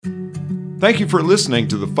Thank you for listening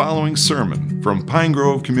to the following sermon from Pine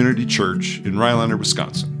Grove Community Church in Rhinelander,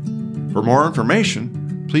 Wisconsin. For more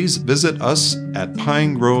information, please visit us at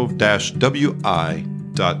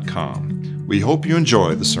pinegrove-wi.com. We hope you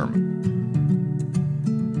enjoy the sermon.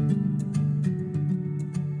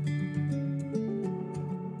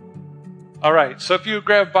 All right, so if you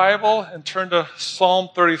grab a Bible and turn to Psalm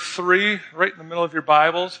 33, right in the middle of your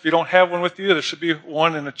Bibles. If you don't have one with you, there should be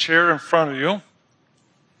one in a chair in front of you.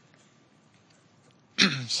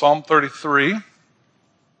 Psalm 33.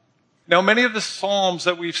 Now, many of the Psalms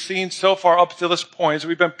that we've seen so far up to this point, as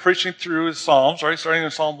we've been preaching through the Psalms, right, starting in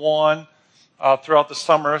Psalm 1 throughout the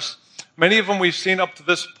summers, many of them we've seen up to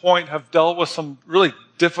this point have dealt with some really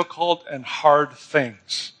difficult and hard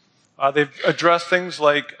things. They've addressed things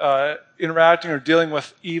like interacting or dealing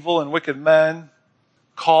with evil and wicked men,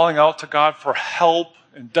 calling out to God for help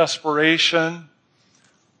in desperation,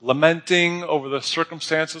 lamenting over the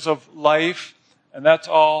circumstances of life, and that's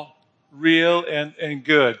all real and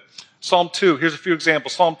good. Psalm 2, here's a few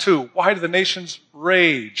examples. Psalm 2, why do the nations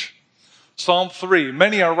rage? Psalm 3,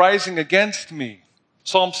 many are rising against me.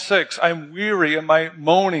 Psalm 6, I'm weary in my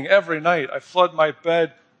moaning every night. I flood my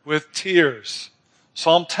bed with tears.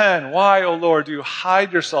 Psalm 10, why, O Lord, do you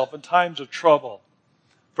hide yourself in times of trouble?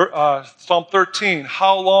 Psalm 13,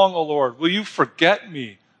 how long, O Lord, will you forget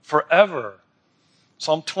me forever?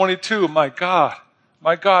 Psalm 22, my God,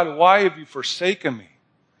 why have you forsaken me?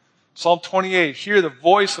 Psalm 28, hear the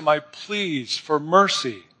voice of my pleas for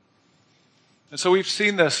mercy. And so we've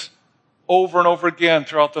seen this over and over again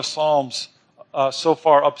throughout the Psalms so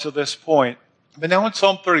far up to this point. But now in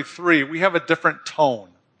Psalm 33, we have a different tone.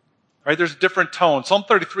 Right? There's a different tone. Psalm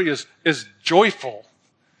 33 is joyful.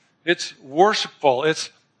 It's worshipful. It's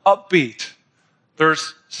upbeat.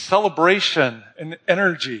 There's celebration and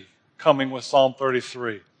energy coming with Psalm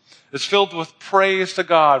 33. It's filled with praise to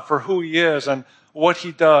God for who He is and what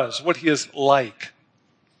He does, what He is like.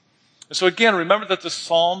 And so again, remember that the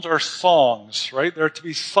Psalms are songs, right? They're to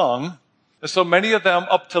be sung. And so many of them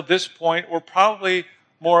up to this point were probably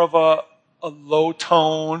more of a low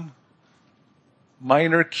tone,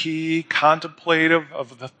 minor key, contemplative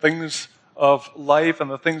of the things of life and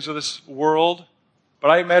the things of this world.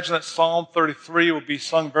 But I imagine that Psalm 33 would be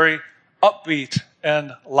sung very upbeat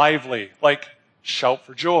and lively, like Shout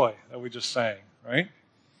for Joy that we just sang, right?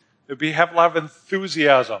 It would have a lot of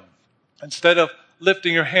enthusiasm. Instead of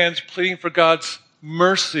lifting your hands pleading for God's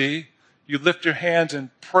mercy, you lift your hands in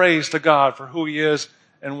praise to God for who He is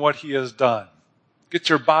and what He has done. Gets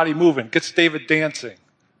your body moving, gets David dancing,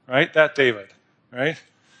 right? That David, right?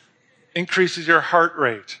 Increases your heart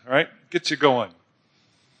rate, right? Gets you going.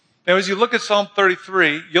 Now, as you look at Psalm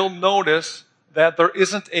 33, you'll notice that there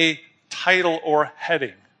isn't a title or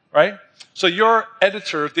heading, right? So your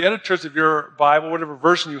editors, the editors of your Bible, whatever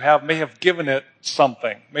version you have, may have given it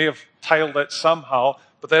something, may have titled it somehow,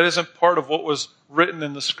 but that isn't part of what was written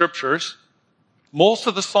in the Scriptures. Most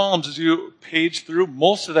of the Psalms, as you page through,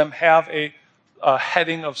 most of them have a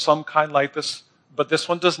heading of some kind like this, but this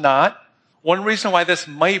one does not. One reason why this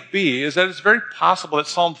might be is that it's very possible that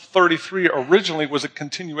Psalm 33 originally was a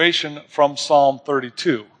continuation from Psalm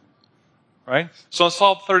 32, right? So in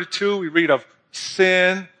Psalm 32, we read of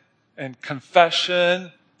sin and confession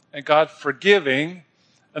and God forgiving.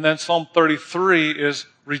 And then Psalm 33 is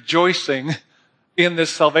rejoicing in this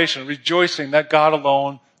salvation, rejoicing that God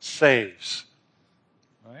alone saves.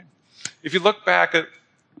 Right? If you look back at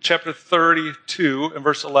chapter 32 and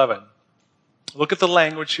verse 11, look at the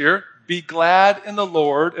language here. Be glad in the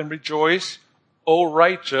Lord and rejoice, O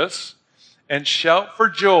righteous, and shout for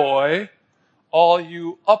joy, all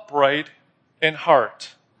you upright in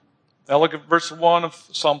heart. Now look at verse 1 of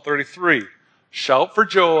Psalm 33. Shout for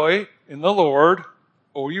joy in the Lord,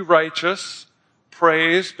 O you righteous.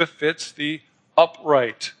 Praise befits the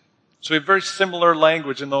upright. So we have very similar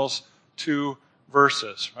language in those two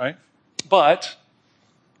verses, right? But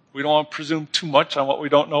we don't want to presume too much on what we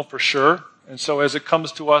don't know for sure. And so as it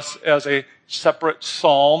comes to us as a separate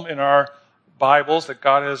psalm in our Bibles that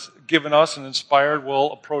God has given us and inspired,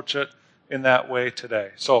 we'll approach it in that way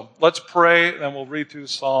today. So let's pray, then we'll read through the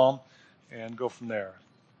psalm and go from there.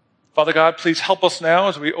 Father God, please help us now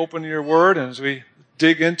as we open your word and as we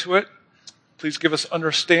dig into it. Please give us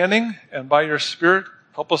understanding, and by your Spirit,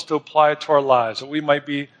 help us to apply it to our lives, that we might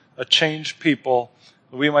be a changed people,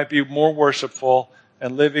 that we might be more worshipful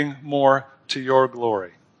and living more to your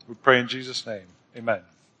glory. We pray in Jesus' name. Amen.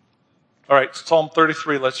 All right, Psalm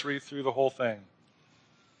 33, let's read through the whole thing.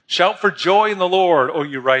 Shout for joy in the Lord, O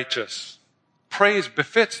you righteous. Praise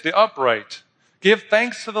befits the upright. Give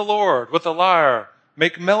thanks to the Lord with a lyre.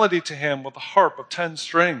 Make melody to him with a harp of 10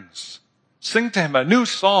 strings. Sing to him a new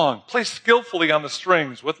song. Play skillfully on the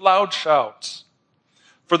strings with loud shouts.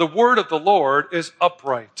 For the word of the Lord is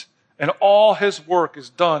upright, and all his work is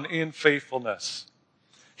done in faithfulness.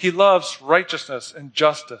 He loves righteousness and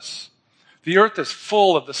justice. The earth is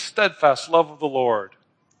full of the steadfast love of the Lord.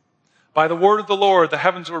 By the word of the Lord the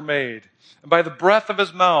heavens were made, and by the breath of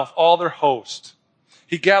his mouth all their host.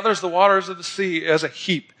 He gathers the waters of the sea as a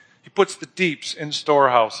heap. He puts the deeps in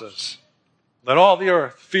storehouses. Let all the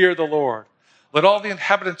earth fear the Lord. Let all the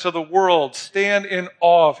inhabitants of the world stand in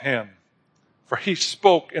awe of him. For he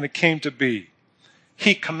spoke, and it came to be.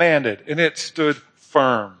 He commanded, and it stood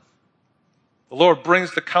firm. The Lord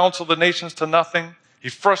brings the counsel of the nations to nothing. He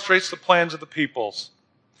frustrates the plans of the peoples.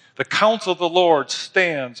 The counsel of the Lord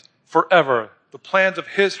stands forever, the plans of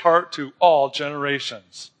his heart to all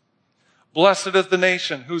generations. Blessed is the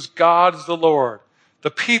nation whose God is the Lord, the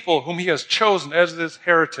people whom he has chosen as his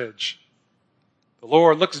heritage. The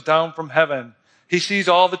Lord looks down from heaven. He sees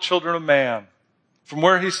all the children of man. From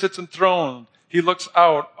where he sits enthroned, he looks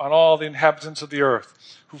out on all the inhabitants of the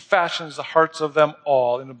earth, who fashions the hearts of them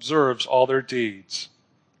all and observes all their deeds.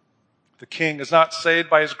 The king is not saved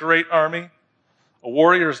by his great army. A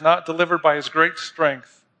warrior is not delivered by his great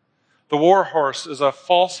strength. The war horse is a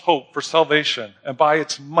false hope for salvation, and by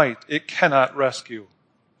its might it cannot rescue.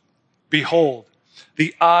 Behold,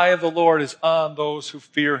 the eye of the Lord is on those who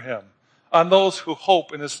fear him, on those who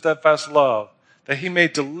hope in his steadfast love, that he may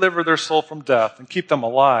deliver their soul from death and keep them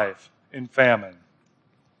alive in famine.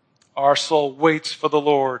 Our soul waits for the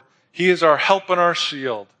Lord. He is our help and our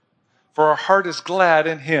shield. For our heart is glad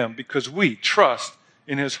in him because we trust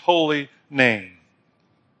in his holy name.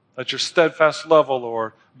 Let your steadfast love, O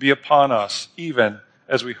Lord, be upon us, even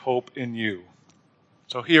as we hope in you.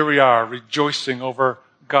 So here we are, rejoicing over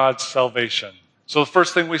God's salvation. So the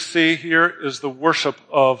first thing we see here is the worship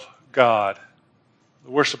of God.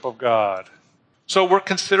 The worship of God. So we're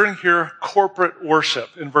considering here corporate worship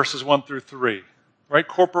in verses 1 through 3, right?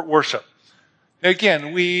 Corporate worship.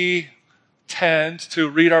 Again, we tend to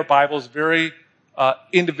read our Bibles very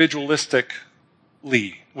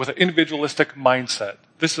individualistically, with an individualistic mindset.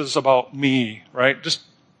 This is about me, right? Just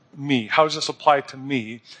me. How does this apply to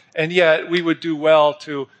me? And yet we would do well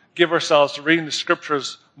to give ourselves to reading the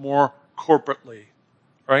scriptures more corporately,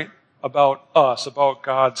 right? About us, about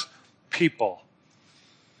God's people.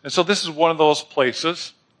 And so this is one of those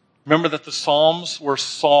places. Remember that the Psalms were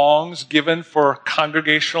songs given for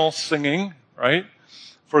congregational singing, right?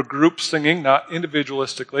 For group singing, not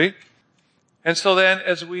individualistically. And so then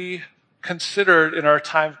as we considered in our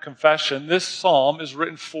time of confession, this psalm is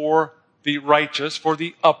written for the righteous, for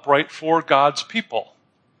the upright, for God's people.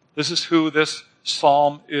 This is who this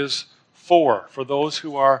psalm is for those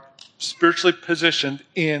who are spiritually positioned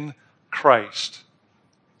in Christ.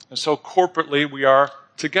 And so corporately we are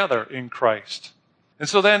together in Christ. And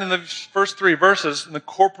so then in the first 3 verses, in the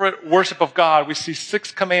corporate worship of God, we see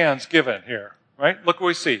 6 commands given here, right? Look what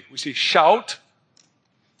we see. We see shout,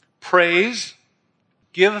 praise,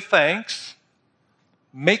 give thanks,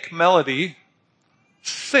 make melody,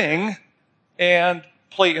 sing, and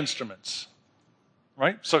play instruments,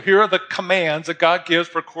 right? So here are the commands that God gives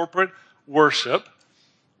for corporate worship.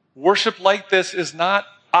 Worship like this is not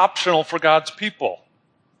optional for God's people,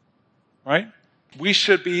 right? We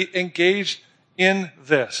should be engaged in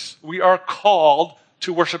this. We are called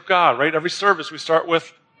to worship God, right? Every service we start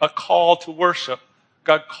with a call to worship.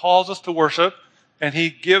 God calls us to worship, and he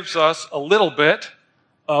gives us a little bit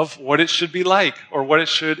of what it should be like or what it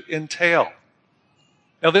should entail.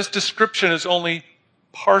 Now, this description is only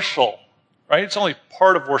partial, right? It's only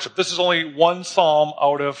part of worship. This is only one psalm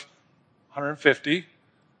out of 150,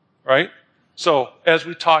 right? So, as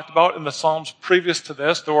we talked about in the Psalms previous to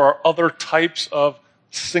this, there are other types of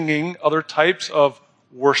singing, other types of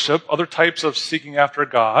worship, other types of seeking after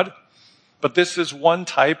God. But this is one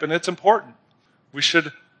type, and it's important. We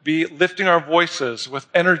should be lifting our voices with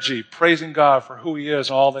energy, praising God for who he is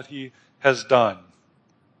and all that he has done.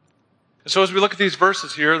 And so as we look at these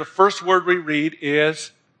verses here, the first word we read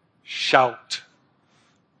is shout,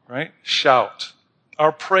 right? Shout.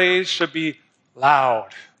 Our praise should be loud,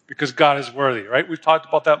 because God is worthy, right? We've talked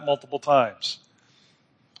about that multiple times.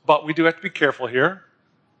 But we do have to be careful here,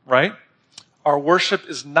 right? Our worship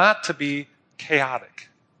is not to be chaotic,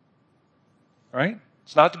 right?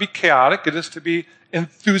 It's not to be chaotic. It is to be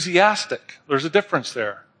enthusiastic. There's a difference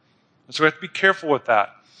there. And so we have to be careful with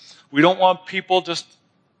that. We don't want people just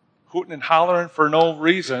hooting and hollering for no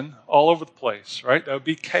reason all over the place, right? That would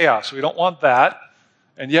be chaos. We don't want that.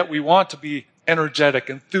 And yet we want to be energetic,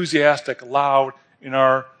 enthusiastic, loud in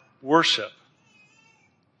our worship.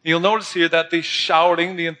 You'll notice here that the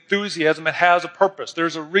shouting, the enthusiasm, it has a purpose.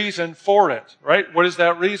 There's a reason for it, right? What is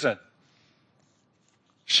that reason?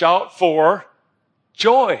 Shout for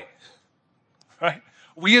joy, right?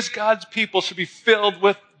 We as God's people should be filled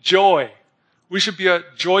with joy. We should be a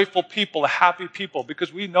joyful people, a happy people,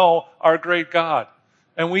 because we know our great God.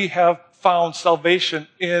 And we have found salvation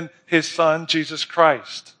in His Son, Jesus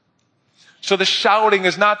Christ. So the shouting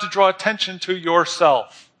is not to draw attention to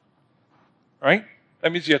yourself, right?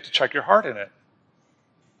 That means you have to check your heart in it.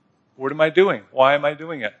 What am I doing? Why am I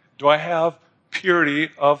doing it? Do I have purity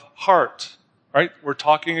of heart? Right? We're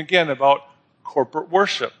talking again about corporate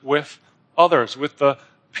worship with others, with the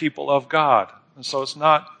people of God. And so it's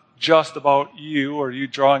not just about you or you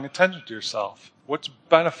drawing attention to yourself. What's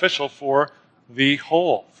beneficial for the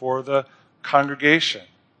whole, for the congregation?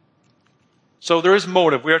 So there is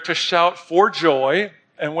motive. We are to shout for joy.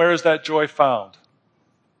 And where is that joy found?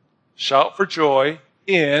 Shout for joy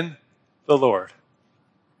in the Lord.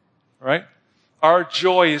 Right? Our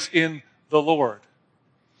joy is in the Lord.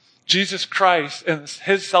 Jesus Christ and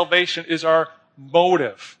His salvation is our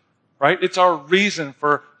motive. Right? It's our reason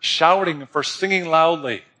for shouting and for singing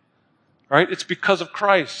loudly. Right? It's because of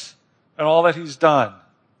Christ and all that He's done.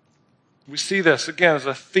 We see this, again, as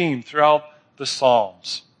a theme throughout the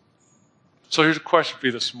Psalms. So here's a question for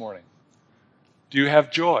you this morning. Do you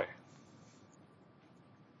have joy?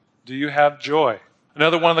 Do you have joy?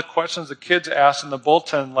 Another one of the questions the kids asked in the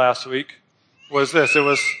bulletin last week was this. It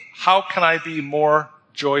was, how can I be more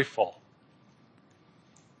joyful?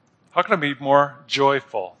 How can I be more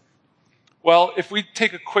joyful? Well, if we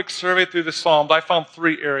take a quick survey through the Psalms, I found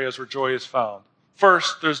 3 areas where joy is found.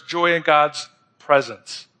 First, there's joy in God's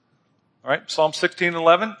presence. All right, Psalm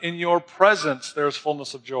 16:11, in your presence there is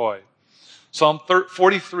fullness of joy. Psalm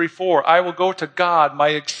 43:4, I will go to God, my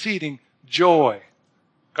exceeding joy.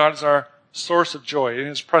 God is our source of joy in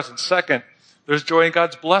His presence. Second, there's joy in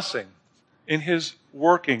God's blessing, in His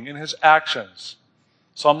working, in His actions.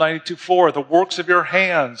 Psalm 92:4, the works of your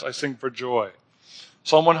hands I sing for joy.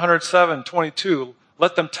 Psalm 107:22,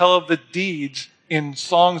 let them tell of the deeds in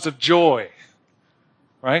songs of joy.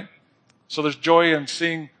 Right? So there's joy in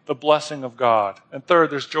seeing the blessing of God. And third,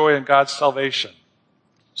 there's joy in God's salvation.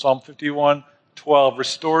 Psalm 51:12,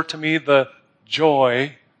 restore to me the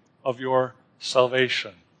joy of your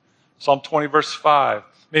salvation. Psalm 20, verse 5,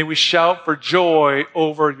 may we shout for joy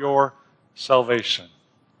over your salvation.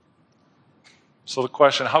 So the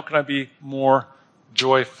question, how can I be more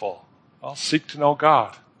joyful? Well, seek to know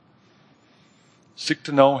God. Seek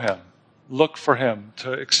to know Him. Look for Him,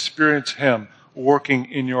 to experience Him working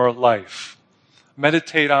in your life.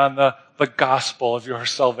 Meditate on the gospel of your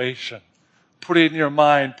salvation. Put it in your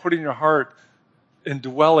mind, put it in your heart, and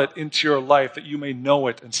dwell it into your life that you may know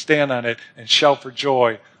it and stand on it and shout for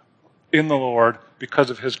joy in the Lord because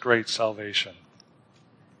of His great salvation.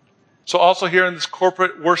 So also here in this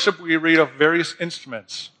corporate worship, we read of various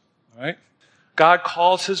instruments. Right? God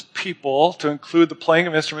calls His people to include the playing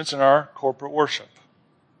of instruments in our corporate worship.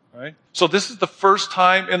 Right? So this is the first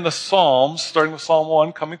time in the Psalms, starting with Psalm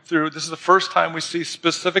 1, coming through, this is the first time we see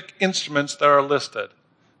specific instruments that are listed.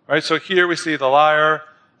 Right? So here we see the lyre,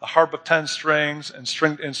 the harp of 10 strings, and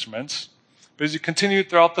stringed instruments. But as you continue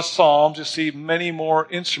throughout the Psalms, you see many more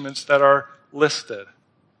instruments that are listed.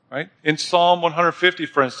 Right? In Psalm 150,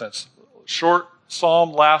 for instance, short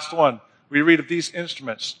psalm, last one, we read of these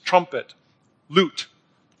instruments: trumpet, lute,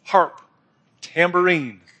 harp,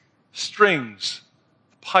 tambourine, strings,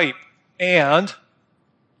 pipe, and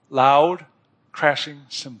loud, crashing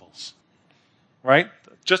cymbals. Right?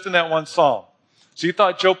 Just in that one psalm. So you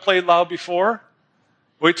thought Joe played loud before?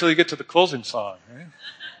 Wait till you get to the closing song. Right?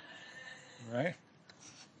 Right?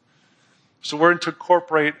 So we're to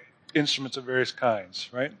incorporate instruments of various kinds.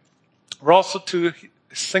 Right? We're also to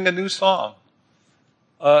sing a new song.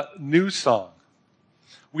 A new song.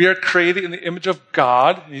 We are created in the image of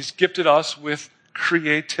God, and He's gifted us with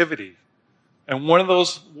creativity. And one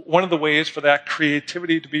of the ways for that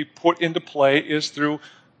creativity to be put into play is through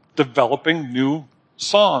developing new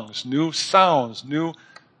songs, new sounds, new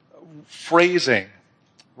phrasing,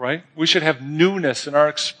 right? We should have newness in our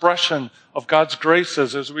expression of God's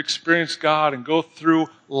graces as we experience God and go through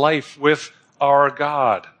life with our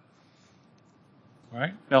God,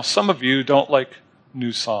 right? Now, some of you don't like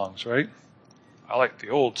new songs, right? I like the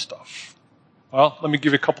old stuff. Well, let me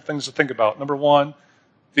give you a couple things to think about. Number one,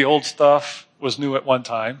 the old stuff was new at one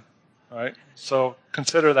time, right? So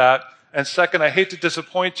consider that. And second, I hate to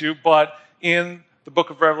disappoint you, but in the book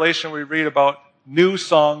of Revelation, we read about new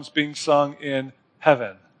songs being sung in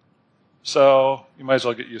heaven. So you might as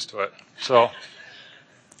well get used to it. So, all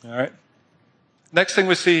right. Next thing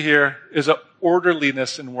we see here is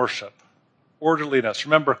orderliness in worship. Orderliness.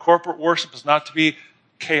 Remember, corporate worship is not to be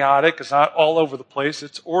chaotic. It's not all over the place.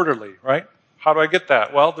 It's orderly, right? How do I get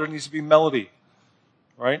that? Well, there needs to be melody,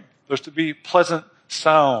 right? There's to be pleasant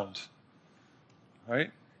sound,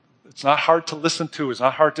 right? It's not hard to listen to. It's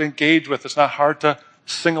not hard to engage with. It's not hard to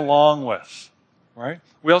sing along with, right?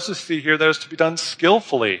 We also see here that it's to be done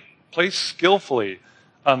skillfully, played skillfully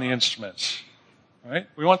on the instruments, right?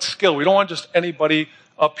 We want skill. We don't want just anybody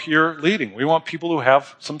up here leading. We want people who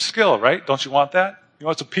have some skill, right? Don't you want that? You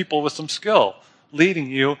want some people with some skill leading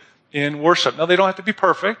you in worship. Now, they don't have to be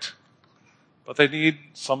perfect, but they need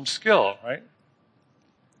some skill, right?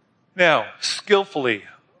 Now, skillfully,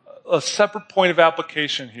 a separate point of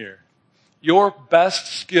application here. Your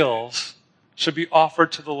best skills should be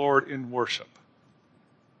offered to the Lord in worship.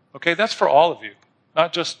 Okay, that's for all of you,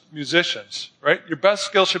 not just musicians, right? Your best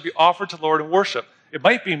skills should be offered to the Lord in worship. It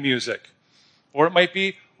might be music, or it might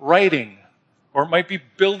be writing, or it might be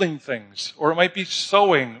building things, or it might be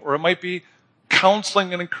sewing, or it might be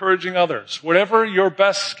counseling and encouraging others. Whatever your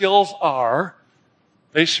best skills are,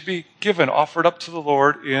 they should be given, offered up to the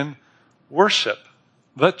Lord in worship.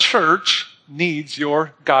 The church needs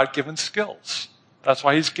your God-given skills. That's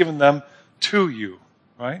why He's given them to you,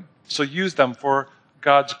 right? So use them for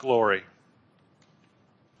God's glory.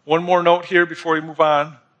 One more note here before we move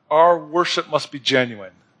on. Our worship must be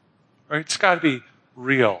genuine, right? It's got to be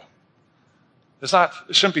real. It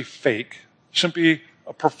shouldn't be fake. It shouldn't be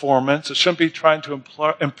a performance. It shouldn't be trying to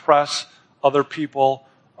impress other people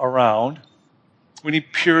around. We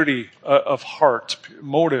need purity of heart,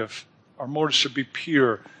 motive. Our motive should be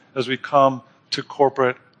pure as we come to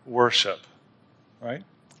corporate worship, right?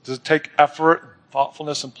 Does it take effort,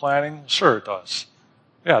 thoughtfulness, and planning? Sure, it does.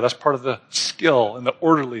 Yeah, that's part of the skill and the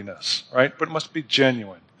orderliness, right? But it must be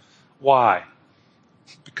genuine. Why?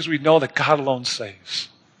 Because we know that God alone saves,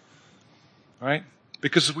 right?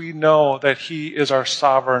 Because we know that He is our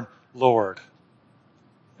sovereign Lord.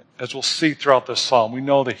 As we'll see throughout this psalm, we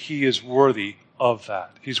know that He is worthy of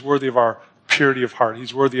that. He's worthy of our purity of heart.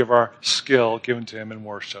 He's worthy of our skill given to Him in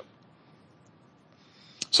worship.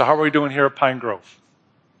 So how are we doing here at Pine Grove?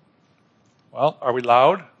 Well, are we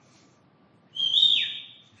loud?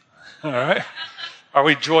 All right. Are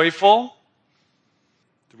we joyful?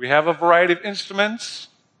 Do we have a variety of instruments?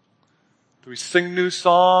 Do we sing new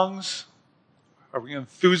songs? Are we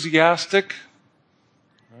enthusiastic?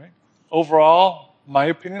 All right. Overall, in my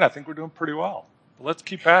opinion, I think we're doing pretty well. But let's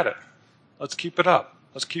keep at it. Let's keep it up.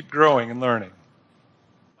 Let's keep growing and learning.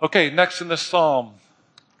 Okay, next in this psalm,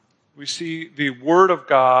 we see the Word of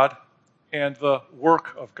God and the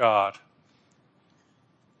work of God.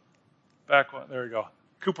 Back one, there we go.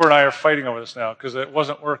 Cooper and I are fighting over this now because it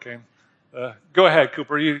wasn't working. Go ahead,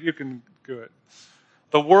 Cooper. You can do it.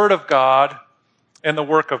 The Word of God and the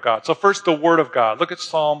work of God. So first, the Word of God. Look at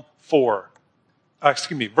Psalm 4.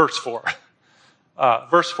 Verse 4.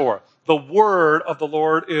 Verse 4. The Word of the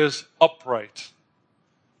Lord is upright.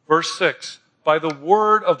 Verse 6. By the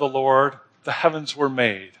word of the Lord, the heavens were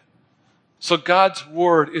made. So God's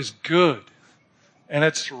Word is good, and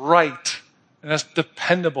it's right, and it's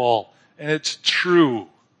dependable, and it's true.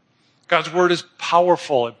 God's Word is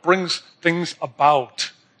powerful. It brings things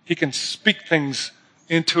about. He can speak things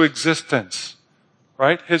into existence,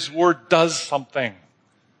 right? His Word does something.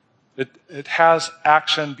 It has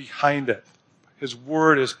action behind it. His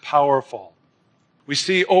Word is powerful. We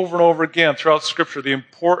see over and over again throughout Scripture the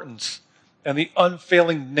importance and the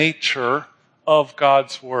unfailing nature of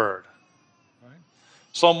God's Word. Right?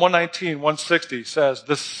 Psalm 119, 160 says,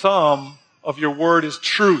 the sum of your word is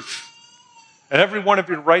truth, and every one of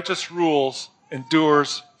your righteous rules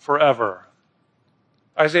endures forever.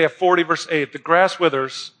 Isaiah 40, verse 8, the grass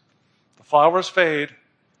withers, the flowers fade,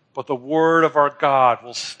 but the word of our God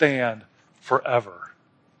will stand forever.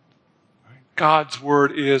 Right? God's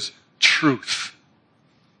Word is truth.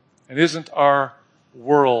 And isn't our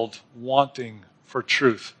world wanting for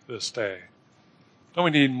truth this day? Don't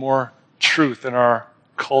we need more truth in our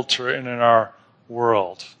culture and in our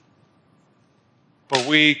world? But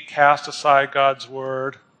we cast aside God's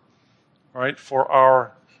Word, right, for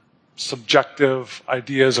our subjective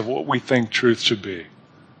ideas of what we think truth should be.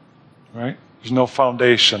 Right? There's no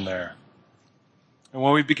foundation there. And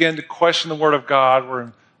when we begin to question the Word of God, we're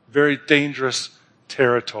in very dangerous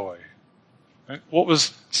territory. Right? What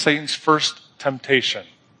was Satan's first temptation?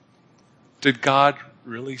 Did God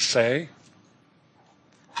really say?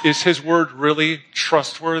 Is His Word really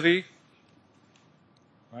trustworthy?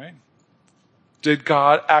 Right? Did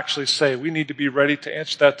God actually say? We need to be ready to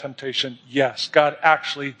answer that temptation. Yes, God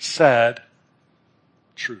actually said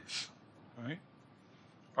truth. Right?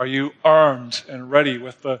 Are you armed and ready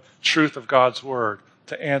with the truth of God's word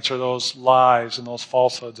to answer those lies and those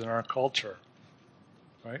falsehoods in our culture?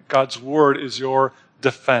 Right? God's word is your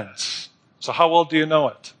defense. So how well do you know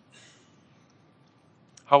it?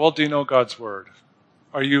 How well do you know God's word?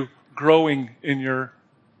 Are you growing in your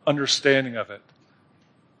understanding of it?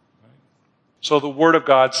 Right? So the word of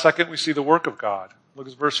God. Second, we see the work of God. Look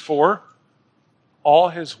at verse 4. All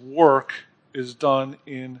his work is done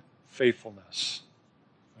in faithfulness.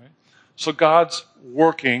 Right? So God's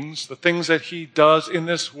workings, the things that he does in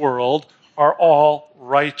this world, are all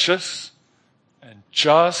righteous and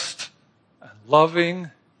just and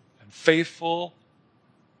loving and faithful.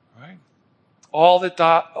 Right? All that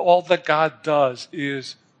God does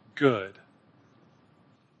is good.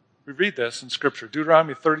 We read this in Scripture.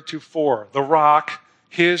 Deuteronomy 32:4. The rock,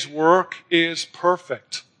 his work is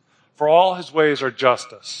perfect, for all his ways are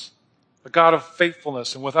justice. The God of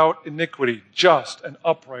faithfulness and without iniquity, just and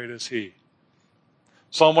upright is he.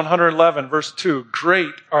 Psalm 111, verse 2.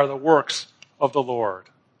 Great are the works of the Lord.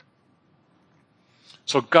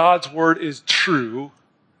 So God's word is true,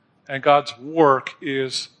 and God's work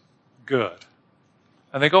is good.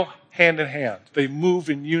 And they go hand in hand. They move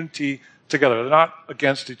in unity together. They're not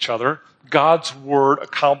against each other. God's word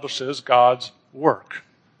accomplishes God's work,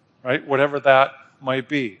 right? Whatever that might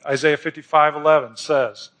be. Isaiah 55:11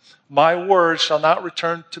 says, my word shall not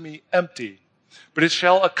return to me empty, but it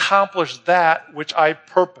shall accomplish that which I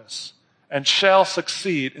purpose, and shall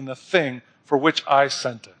succeed in the thing for which I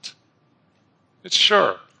sent it. It's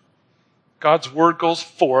sure. God's word goes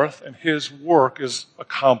forth, and his work is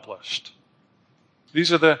accomplished.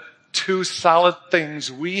 These are the two solid things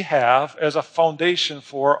we have as a foundation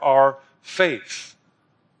for our faith.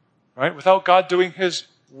 Right? Without God doing his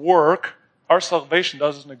work, our salvation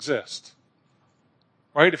doesn't exist.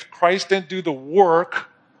 Right? If Christ didn't do the work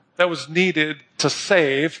that was needed to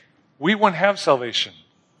save, we wouldn't have salvation.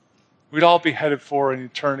 We'd all be headed for an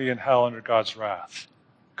eternity in hell under God's wrath.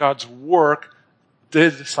 God's work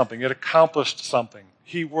did something. It accomplished something.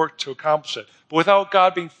 He worked to accomplish it. But without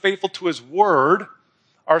God being faithful to his word,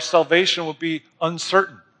 our salvation would be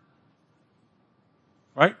uncertain.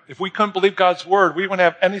 Right? If we couldn't believe God's word, we wouldn't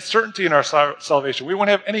have any certainty in our salvation. We wouldn't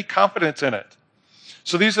have any confidence in it.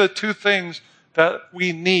 So these are the two things that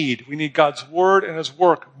we need. We need God's word and his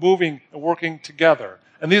work moving and working together.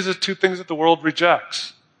 And these are the two things that the world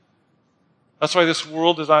rejects. That's why this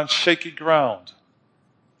world is on shaky ground.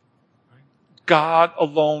 God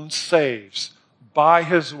alone saves by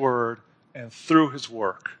his word and through his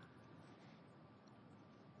work.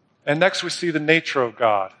 And next we see the nature of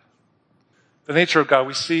God. The nature of God,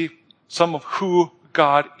 we see some of who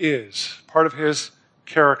God is, part of his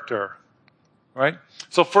character. Right?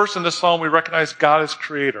 So first in this psalm we recognize God as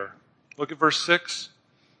creator. Look at verse 6.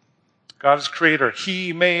 God is creator.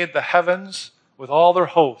 He made the heavens with all their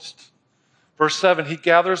host. Verse 7, he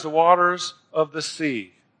gathers the waters of the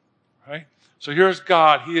sea. Right? So here's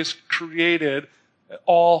God. He has created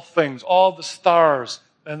all things. All the stars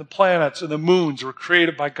and the planets and the moons were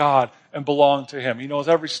created by God and belong to him. He knows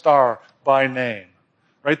every star by name.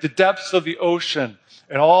 Right? The depths of the ocean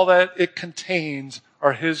and all that it contains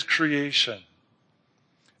are his creation.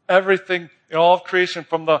 Everything in all of creation,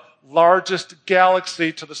 from the largest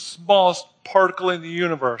galaxy to the smallest particle in the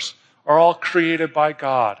universe, are all created by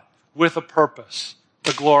God with a purpose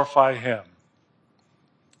to glorify him.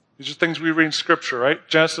 These are things we read in Scripture, right?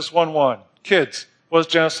 Genesis 1:1. Kids, what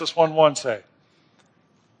does Genesis 1:1 say?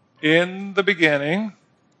 In the beginning,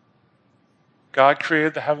 God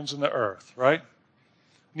created the heavens and the earth, right?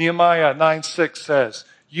 Nehemiah 9:6 says,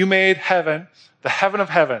 you made heaven, the heaven of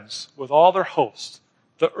heavens, with all their hosts,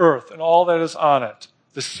 the earth and all that is on it,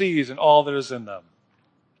 the seas and all that is in them.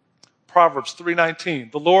 Proverbs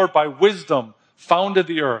 3:19, the Lord by wisdom founded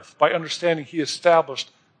the earth. By understanding he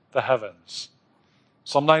established the heavens.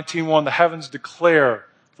 Psalm 19:1, the heavens declare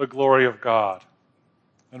the glory of God.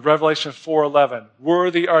 And Revelation 4:11,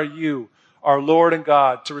 worthy are you, our Lord and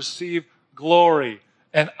God, to receive glory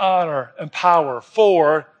and honor and power,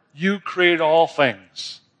 for you created all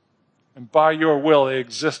things, and by your will they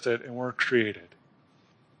existed and were created.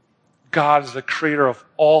 God is the creator of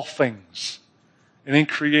all things. And in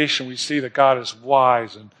creation we see that God is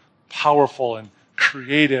wise and powerful and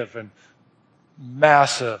creative and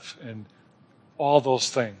massive and all those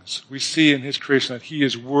things. We see in his creation that he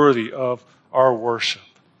is worthy of our worship.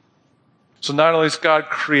 So not only is God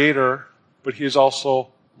creator, but he is also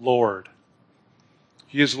Lord.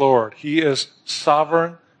 He is Lord. He is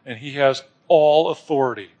sovereign, and he has all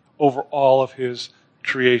authority over all of his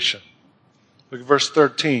creation. Look at verse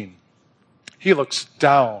 13. He looks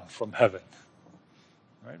down from heaven.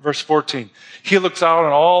 Right? Verse 14, he looks out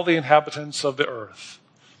on all the inhabitants of the earth.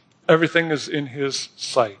 Everything is in his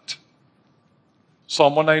sight.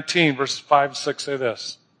 Psalm 119, verses 5 and 6 say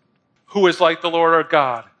this. Who is like the Lord our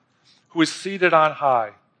God, who is seated on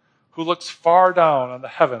high, who looks far down on the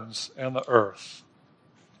heavens and the earth.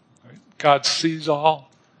 Right? God sees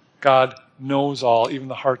all. God knows all, even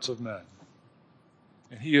the hearts of men.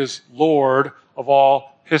 And he is Lord of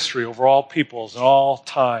all history, over all peoples and all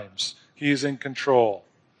times. He is in control.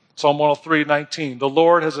 Psalm 103:19. The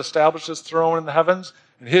Lord has established his throne in the heavens,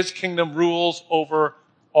 and his kingdom rules over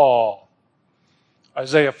all.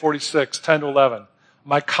 Isaiah 46:10-11.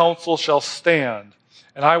 My counsel shall stand,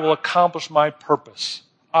 and I will accomplish my purpose.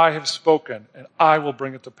 I have spoken, and I will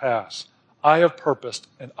bring it to pass. I have purposed,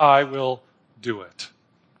 and I will do it.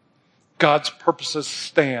 God's purposes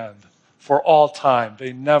stand for all time.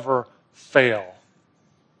 They never fail.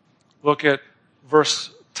 Look at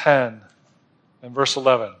verse 10 and verse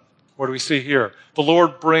 11. What do we see here? The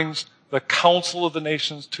Lord brings the counsel of the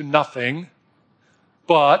nations to nothing,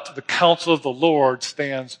 but the counsel of the Lord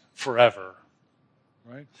stands forever.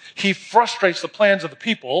 Right? He frustrates the plans of the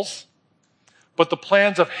peoples, but the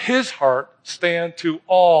plans of his heart stand to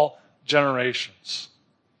all generations.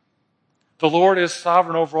 The Lord is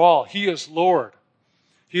sovereign over all. He is Lord.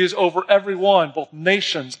 He is over everyone, both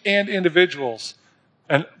nations and individuals.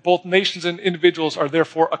 And both nations and individuals are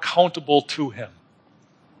therefore accountable to him.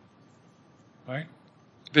 Right?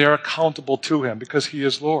 They are accountable to him because he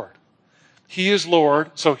is Lord. He is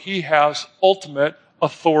Lord, so he has ultimate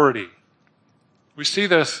authority. We see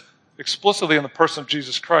this explicitly in the person of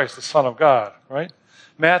Jesus Christ, the Son of God, right?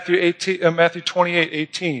 Matthew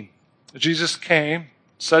 28:18. Jesus came,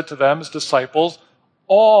 said to them, his disciples,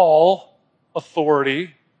 all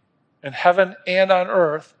authority in heaven and on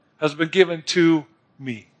earth has been given to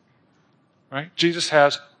me. Right? Jesus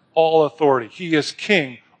has all authority. He is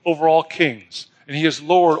king over all kings, and he is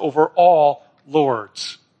Lord over all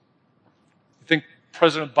lords. You think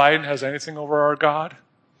President Biden has anything over our God?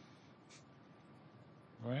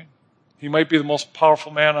 Right? He might be the most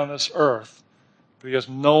powerful man on this earth, but he has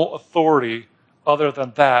no authority other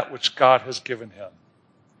than that which God has given him.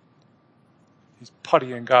 He's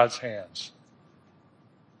putty in God's hands.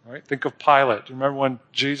 Right? Think of Pilate. Do you remember when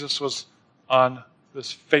Jesus was on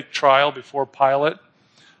this fake trial before Pilate?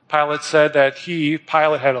 Pilate said that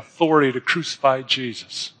Pilate had authority to crucify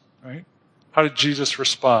Jesus. Right? How did Jesus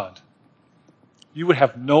respond? You would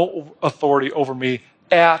have no authority over me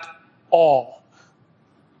at all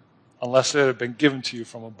unless it had been given to you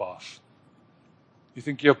from above. You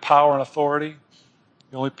think you have power and authority?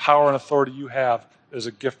 The only power and authority you have is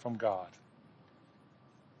a gift from God.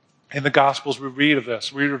 In the Gospels, we read of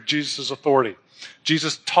this. We read of Jesus' authority.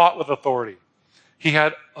 Jesus taught with authority. He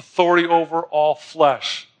had authority over all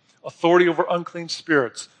flesh, authority over unclean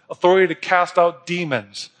spirits, authority to cast out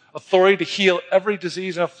demons, authority to heal every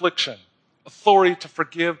disease and affliction, authority to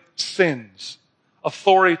forgive sins,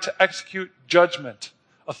 authority to execute judgment,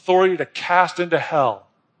 authority to cast into hell,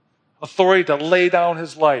 authority to lay down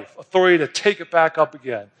his life, authority to take it back up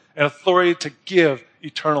again, and authority to give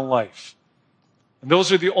eternal life. And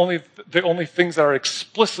those are the only things that are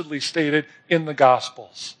explicitly stated in the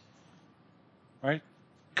Gospels. Right?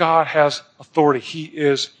 God has authority. He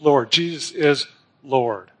is Lord. Jesus is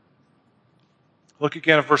Lord. Look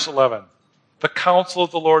again at verse 11. The counsel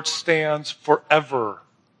of the Lord stands forever,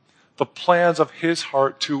 the plans of his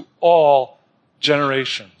heart to all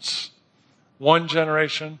generations. One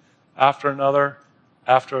generation after another,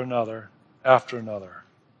 after another, after another.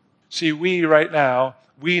 See, right now,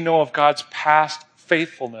 we know of God's past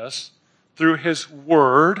faithfulness through his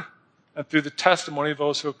word and through the testimony of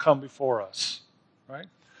those who have come before us. Right?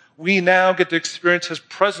 We now get to experience his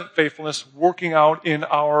present faithfulness working out in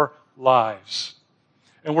our lives.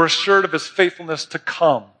 And we're assured of his faithfulness to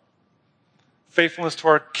come. Faithfulness to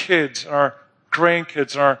our kids and our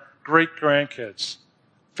grandkids and our great-grandkids.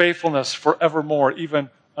 Faithfulness forevermore, even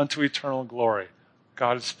unto eternal glory.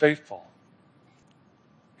 God is faithful.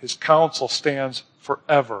 His counsel stands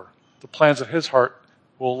forever. The plans of his heart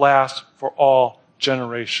will last for all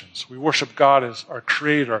generations. We worship God as our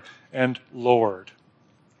Creator and Lord.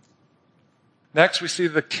 Next, we see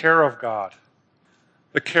the care of God.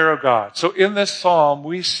 The care of God. So in this psalm,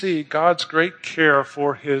 we see God's great care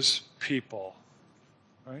for his people.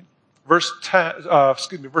 Right? Verse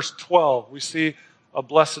 12, we see a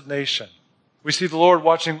blessed nation. We see the Lord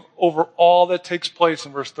watching over all that takes place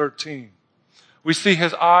in verse 13. We see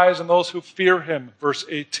his eyes on those who fear him, verse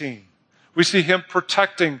 18. We see him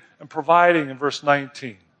protecting and providing in verse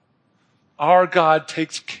 19. Our God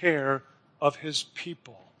takes care of his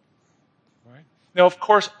people. Right? Now, of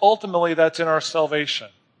course, ultimately that's in our salvation.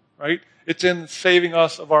 Right? It's in saving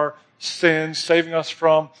us of our sins, saving us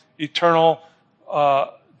from eternal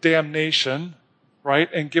damnation,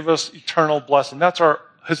 right? And give us eternal blessing. That's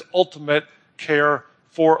his ultimate care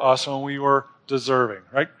for us when we were deserving,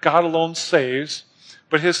 right? God alone saves,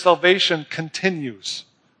 but his salvation continues,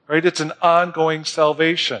 right? It's an ongoing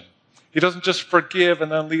salvation. He doesn't just forgive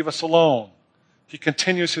and then leave us alone. He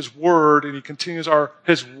continues his word and he continues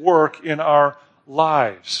his work in our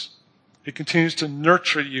lives. He continues to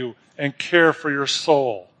nurture you and care for your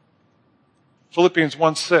soul. Philippians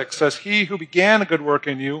 1:6 says, "He who began a good work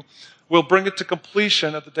in you will bring it to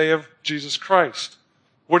completion at the day of Jesus Christ."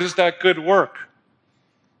 What is that good work?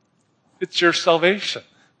 It's your salvation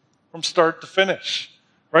from start to finish,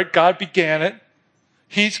 right? God began it.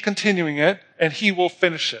 He's continuing it, and he will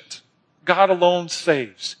finish it. God alone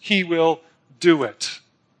saves. He will do it.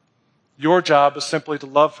 Your job is simply to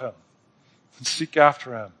love him and seek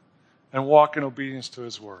after him and walk in obedience to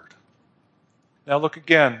his word. Now look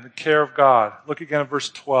again, the care of God. Look again at verse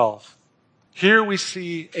 12. Here we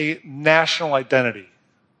see a national identity,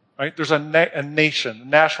 right? There's a nation, a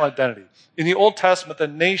national identity. In the Old Testament, the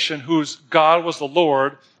nation whose God was the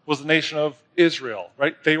Lord was the nation of Israel,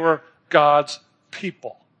 right? They were God's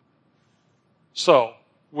people. So,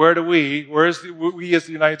 where do we as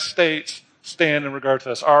the United States stand in regard to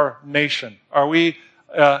this? Our nation. Are we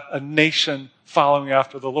a nation following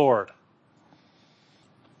after the Lord?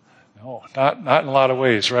 No, not in a lot of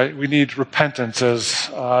ways, right? We need repentance, as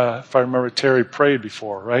if I remember Terry prayed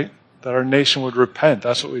before, right? That our nation would repent.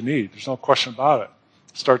 That's what we need. There's no question about it.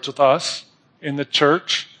 It starts with us in the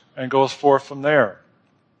church and goes forth from there.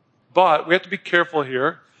 But we have to be careful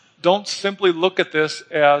here. Don't simply look at this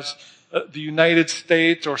as the United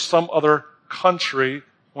States or some other country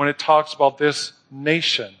when it talks about this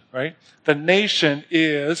nation, right? The nation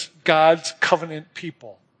is God's covenant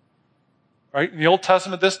people. Right? In the Old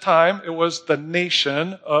Testament this time, it was the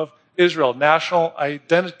nation of Israel, national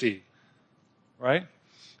identity. Right?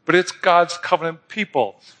 But it's God's covenant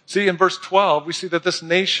people. See, in verse 12, we see that this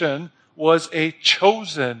nation was a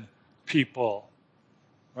chosen people.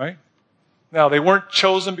 Right? Now, they weren't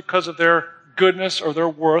chosen because of their goodness or their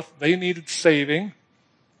worth. They needed saving,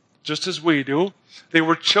 just as we do. They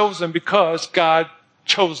were chosen because God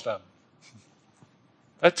chose them.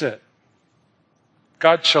 That's it.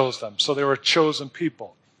 God chose them, so they were a chosen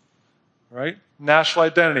people. Right? National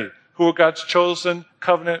identity. Who are God's chosen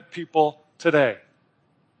covenant people today?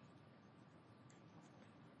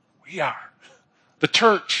 We are. The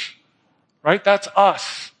church. Right? That's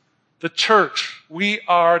us. The church. We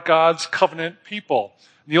are God's covenant people.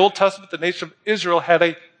 In the Old Testament, the nation of Israel had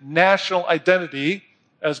a national identity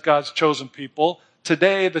as God's chosen people.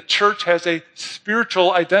 Today, the church has a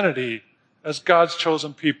spiritual identity as God's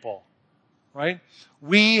chosen people. Right?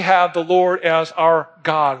 We have the Lord as our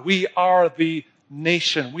God. We are the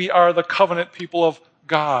nation. We are the covenant people of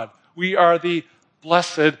God. We are the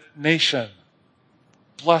blessed nation.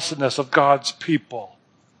 Blessedness of God's people.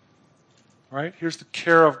 Right? Here's the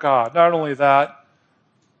care of God. Not only that,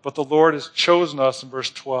 but the Lord has chosen us in verse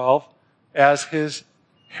 12 as his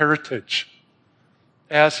heritage,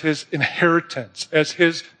 as his inheritance, as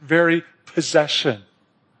his very possession.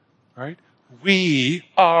 Right? We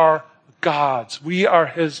are God's. We are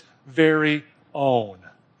his very own.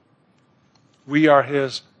 We are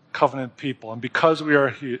his covenant people. And because we are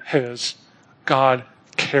his, God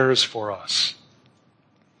cares for us.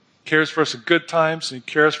 He cares for us in good times, and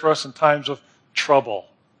he cares for us in times of trouble.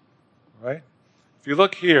 Right? If you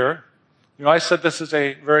look here, I said this is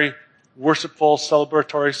a very worshipful,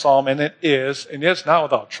 celebratory psalm, and it is, and yet it's not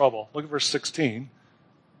without trouble. Look at verse 16.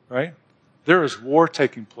 Right? There is war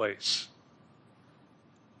taking place.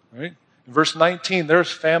 Right? In verse 19,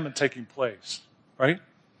 there's famine taking place, right?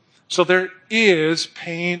 So there is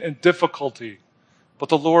pain and difficulty, but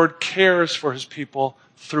the Lord cares for his people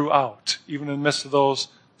throughout, even in the midst of those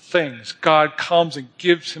things. God comes and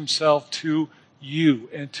gives himself to you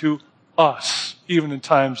and to us, even in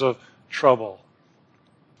times of trouble.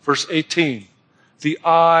 Verse 18, the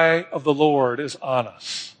eye of the Lord is on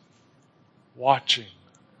us, watching,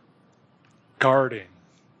 guarding,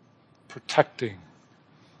 protecting,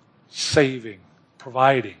 saving,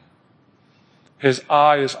 providing. His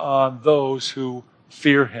eye is on those who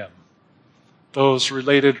fear him, those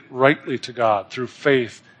related rightly to God through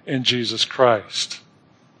faith in Jesus Christ.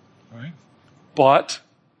 Right? But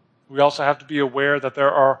we also have to be aware that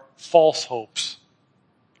there are false hopes.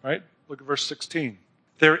 Right? Look at verse 16.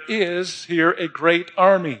 There is here a great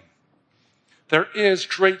army. There is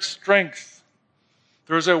great strength.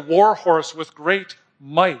 There is a war horse with great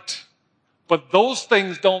might. But those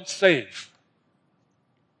things don't save.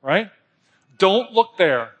 right? Don't look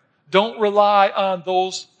there. Don't rely on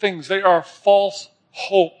those things. They are false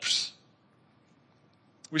hopes.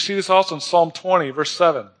 We see this also in Psalm 20, verse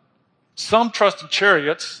 7. Some trust in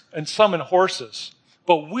chariots and some in horses,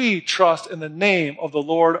 but we trust in the name of the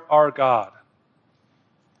Lord our God.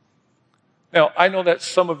 Now, I know that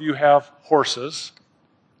some of you have horses.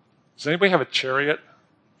 Does anybody have a chariot?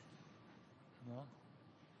 No?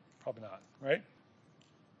 Probably not, right?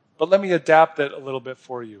 But let me adapt it a little bit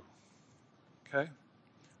for you. Okay?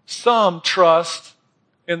 Some trust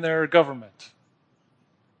in their government.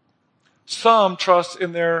 Some trust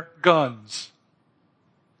in their guns.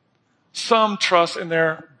 Some trust in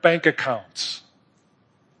their bank accounts.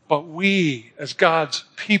 But we, as God's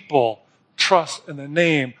people, trust in the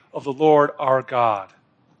name of the Lord our God.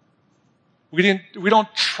 We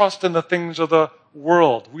don't trust in the things of the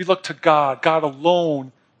world. We look to God. God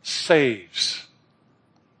alone saves.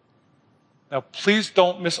 Now, please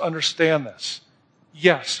don't misunderstand this.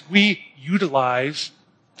 Yes, we utilize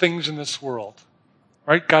things in this world.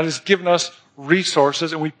 Right? God has given us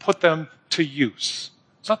resources and we put them to use.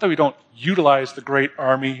 It's not that we don't utilize the great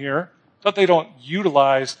army here. It's not that they don't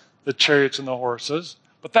utilize the chariots and the horses.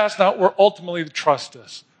 But that's not where ultimately the trust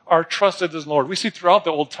is. Our trust is in the Lord. We see throughout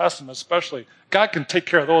the Old Testament especially, God can take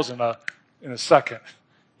care of those in a second.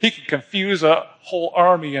 He can confuse a whole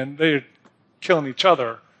army and they're killing each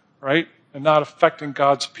other, right? And not affecting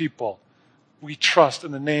God's people. We trust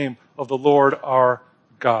in the name of the Lord our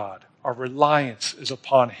God. Our reliance is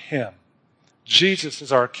upon Him. Jesus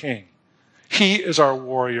is our King. He is our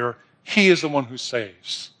warrior. He is the one who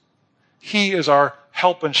saves. He is our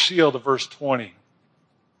help and shield of verse 20.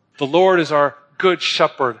 The Lord is our good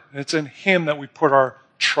shepherd, and it's in Him that we put our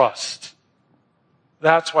trust.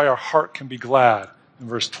 That's why our heart can be glad in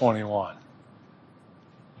verse 21.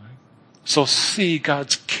 So see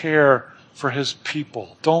God's care for His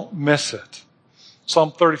people. Don't miss it.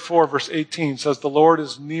 Psalm 34, verse 18 says, the Lord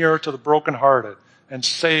is near to the brokenhearted and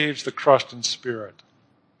saves the crushed in spirit.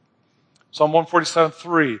 Psalm 147,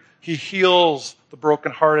 3, He heals the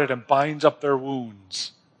brokenhearted and binds up their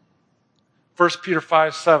wounds. 1 Peter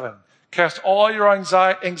 5, 7, cast all your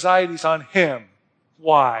anxieties on Him.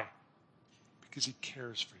 Why? Because He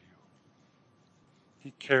cares for you.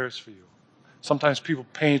 He cares for you. Sometimes people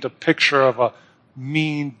paint a picture of a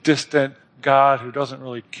mean, distant God who doesn't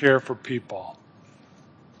really care for people.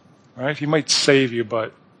 Right? He might save you,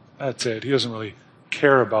 but that's it. He doesn't really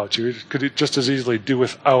care about you. He could just as easily do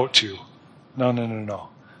without you. No.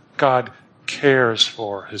 God cares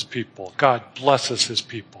for His people. God blesses His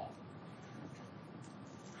people.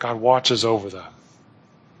 God watches over them.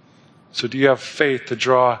 So do you have faith to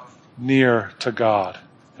draw near to God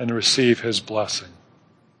and to receive His blessing?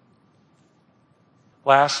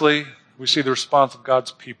 Lastly, we see the response of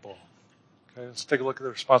God's people. Okay, let's take a look at the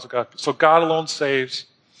response of God. So God alone saves.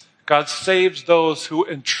 God saves those who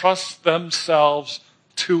entrust themselves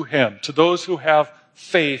to Him, to those who have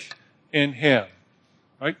faith in Him.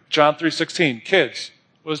 Right? John 3:16. Kids,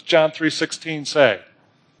 what does John 3:16 say?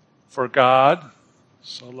 For God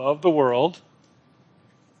so loved the world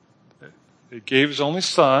that He gave His only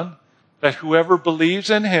Son, that whoever believes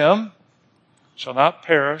in Him shall not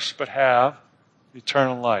perish but have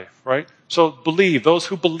eternal life. Right? So believe, those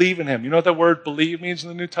who believe in Him. You know what that word believe means in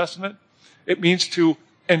the New Testament? It means to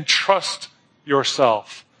entrust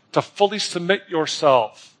yourself, to fully submit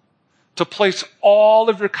yourself, to place all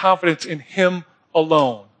of your confidence in Him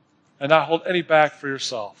alone and not hold any back for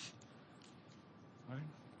yourself. Right?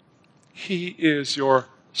 He is your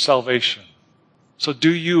salvation. So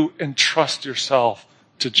do you entrust yourself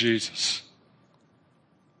to Jesus?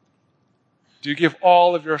 Do you give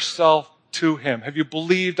all of yourself to Him? Have you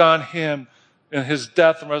believed on Him and His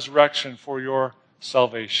death and resurrection for your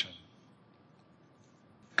salvation?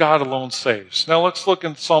 God alone saves. Now let's look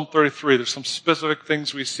in Psalm 33. There's some specific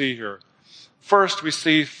things we see here. First, we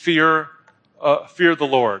see fear the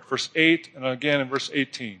Lord. Verse 8 and again in verse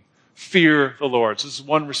 18. Fear the Lord. So this is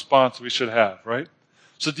one response we should have, right?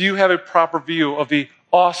 So do you have a proper view of the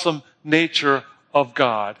awesome nature of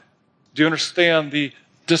God? Do you understand the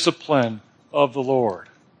discipline of the Lord?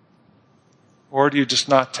 Or do you just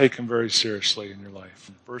not take Him very seriously in your life?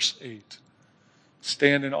 Verse 8.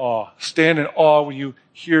 Stand in awe. Stand in awe when you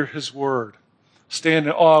hear His word. Stand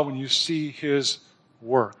in awe when you see His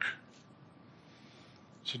work.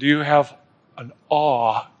 So do you have an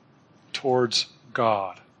awe towards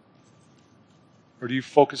God? Or do you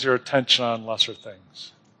focus your attention on lesser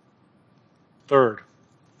things? Third,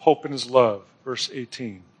 hope in His love. Verse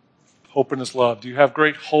 18. Hope in His love. Do you have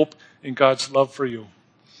great hope in God's love for you?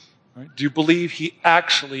 Right? Do you believe He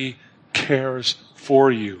actually cares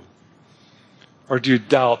for you? Or do you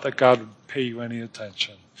doubt that God would pay you any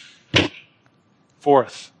attention?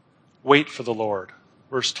 Fourth, wait for the Lord.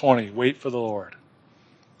 Verse 20, wait for the Lord.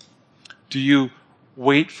 Do you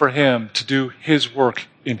wait for him to do his work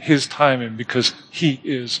in his timing because he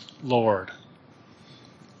is Lord?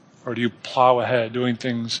 Or do you plow ahead doing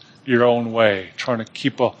things your own way, trying to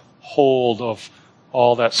keep a hold of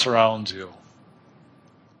all that surrounds you?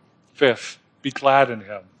 Fifth, be glad in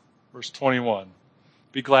him. Verse 21,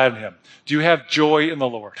 be glad in him. Do you have joy in the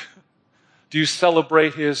Lord? Do you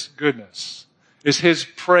celebrate his goodness? Is his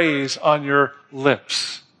praise on your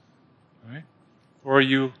lips? Right? Or are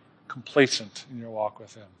you complacent in your walk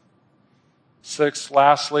with him? Sixth,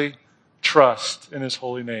 lastly, trust in his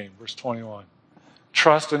holy name. Verse 21.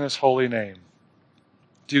 Trust in his holy name.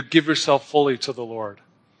 Do you give yourself fully to the Lord?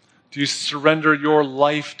 Do you surrender your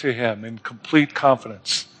life to him in complete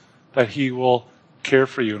confidence that he will care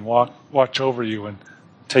for you and watch over you and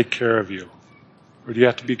take care of you? Or do you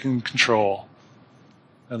have to be in control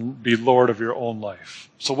and be Lord of your own life?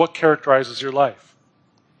 So what characterizes your life?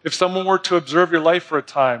 If someone were to observe your life for a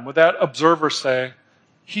time, would that observer say,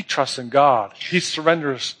 he trusts in God, he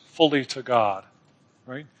surrenders fully to God,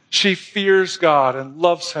 right? She fears God and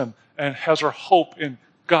loves him and has her hope in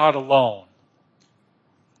God alone.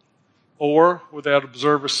 Or would that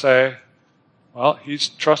observer say, well, he's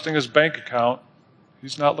trusting his bank account,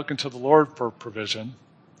 he's not looking to the Lord for provision,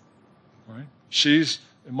 right? She's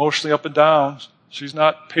emotionally up and down, she's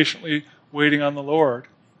not patiently waiting on the Lord.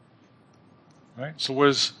 Right? So what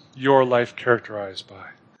is your life characterized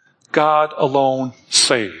by? God alone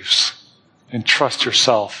saves. And trust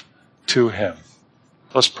yourself to him.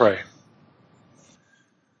 Let's pray.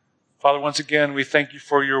 Father, once again, we thank you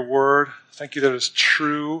for your word. Thank you that it's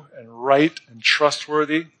true and right and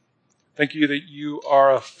trustworthy. Thank you that you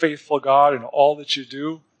are a faithful God in all that you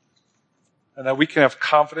do. And that we can have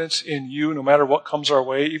confidence in you no matter what comes our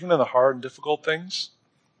way, even in the hard and difficult things.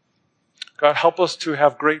 God, help us to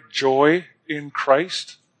have great joy in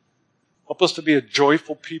Christ. Help us to be a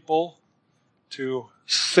joyful people, to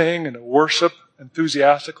sing and worship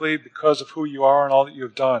enthusiastically because of who you are and all that you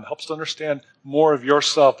have done. Help us to understand more of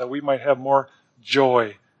yourself, that we might have more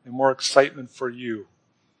joy and more excitement for you.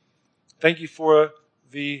 Thank you for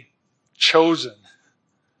the chosen,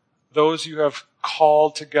 those you have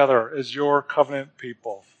called together as your covenant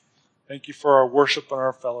people. Thank you for our worship and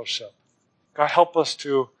our fellowship. God, help us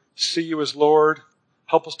to see you as Lord.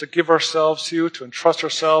 Help us to give ourselves to you, to entrust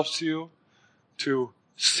ourselves to you, to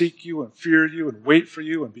seek you and fear you and wait for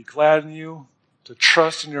you and be glad in you, to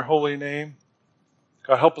trust in your holy name.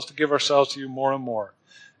 God, help us to give ourselves to you more and more.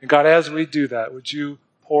 And God, as we do that, would you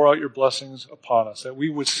pour out your blessings upon us, that we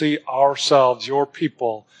would see ourselves, your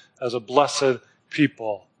people, as a blessed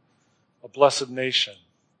people, a blessed nation.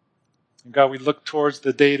 And God, we look towards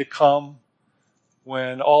the day to come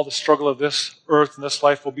when all the struggle of this earth and this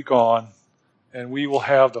life will be gone, and we will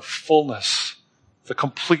have the fullness, the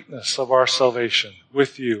completeness of our salvation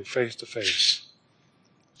with you face to face.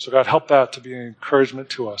 So God, help that to be an encouragement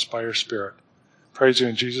to us by your Spirit. Praise you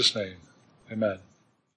in Jesus' name. Amen.